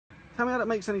Tell me how that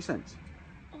makes any sense.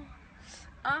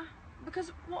 Because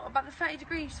what about the 30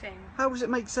 degrees thing? How does it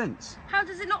make sense? How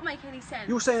does it not make any sense?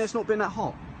 You're saying it's not been that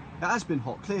hot. It has been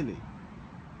hot, clearly.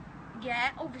 Yeah,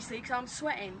 obviously, because I'm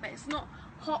sweating, but it's not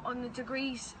hot on the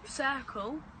degrees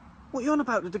circle. What are you on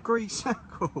about, the degree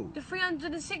circle? The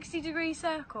 360 degree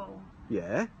circle.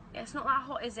 Yeah. Yeah, it's not that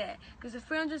hot, is it? Because the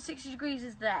 360 degrees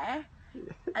is there,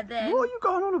 and then What are you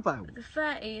going on about? the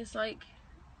 30 is like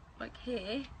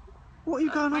here. What are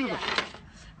you going on Right about? there.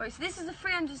 Right, so this is a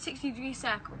 360 degree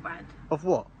circle, Brad. Of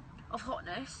what? Of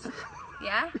hotness.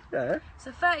 Yeah? Yeah.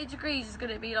 So 30 degrees is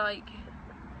going to be like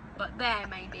there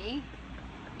maybe.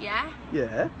 Yeah?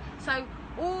 Yeah. So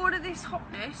all of this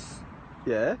hotness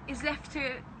Yeah. is left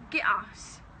to get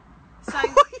us. So What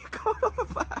are you going on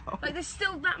about? like there's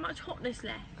still that much hotness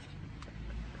left.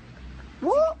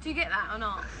 What? Do you get that or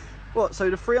not? What, so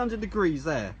the 300 degrees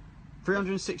there,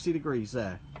 360 degrees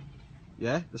there,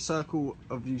 yeah? The circle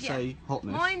of, you say,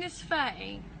 hotness Minus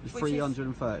 30. is Which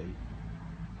 330.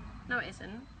 No, it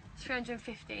isn't. It's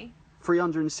 350.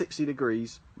 360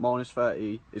 degrees minus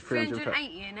 30 is 330.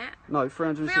 380 in it. No,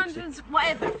 360. 300,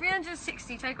 whatever.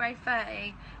 360 take away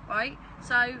 30, right?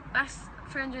 So that's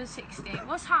 360.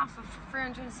 What's half of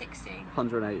 360?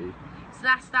 180. So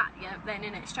that's that, yeah, then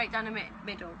in it, straight down the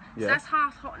middle. So Yeah. that's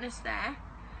half hotness there,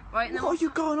 right? And then What are you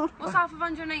going on What's about? half of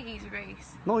 180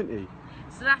 degrees? 90.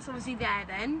 So that's obviously there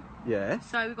then. Yeah.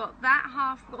 So we've got that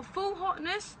half, we've got full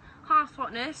hotness, half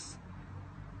hotness,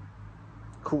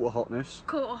 Quarter hotness.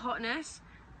 quarter hotness,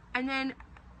 and then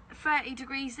 30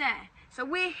 degrees there. So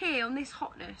we're here on this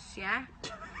hotness, yeah,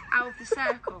 out of the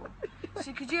circle.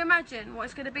 So could you imagine what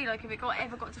it's going to be like if it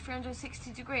ever got to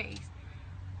 360 degrees?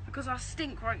 Because I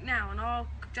stink right now, and I'll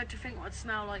judge to think what I'd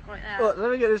smell like right there. Look, let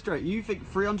me get this straight. You think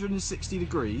 360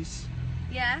 degrees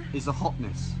Yeah. is the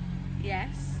hotness?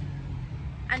 Yes.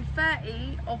 And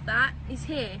 30 of that is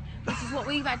here, which is what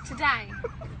we've had today.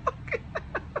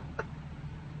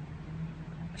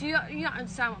 Do you don't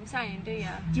understand what I'm saying, do you?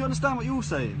 Do you understand what you're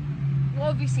saying? Well,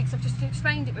 obviously, because I've just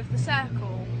explained it with the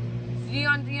circle. You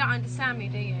don't understand me,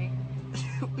 do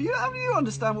you? How do you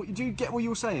understand what you do? Get what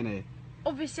you're saying here?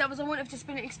 Obviously, I wouldn't have just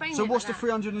been explaining So it what's like the that.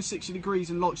 360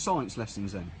 degrees in like science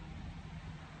lessons then?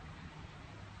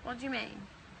 What do you mean?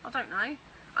 I don't know.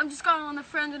 I'm just going on the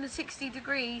 360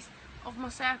 degrees of my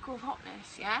circle of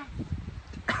hotness, yeah?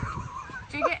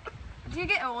 Do you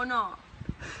get it or not?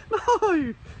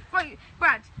 No! Right,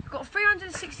 Brad, we've got a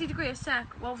 360 degree circle.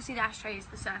 Well, obviously the ashtray is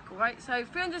the circle, right? So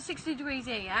 360 degrees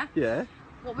here, yeah? Yeah.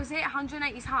 What was it?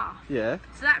 180 is half. Yeah.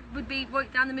 So that would be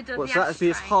right down the middle Well, of so the that'd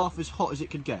be ashtray. half as hot as it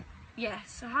could get.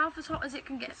 Yes, so half as hot as it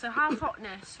can get. So half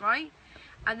hotness, right?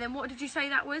 And then what did you say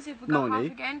that was? If we go 90.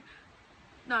 half again?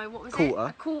 No, what was Quarter. it?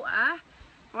 A quarter.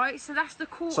 Right, so that's the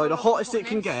quarter. So the of hottest it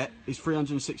can hotness. get is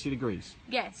 360 degrees.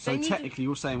 Yes. So then you technically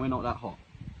you're saying we're not that hot.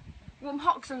 well, I'm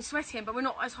hot because I'm sweating, but we're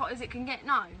not as hot as it can get,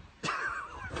 no.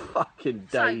 Fucking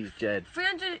So, days, Jed.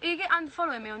 300, you get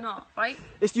following me or not, right?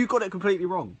 You got it completely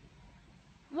wrong.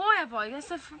 Why have I?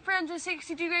 That's a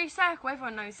 360 degree circle,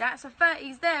 everyone knows that. So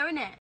 30's there, isn't it?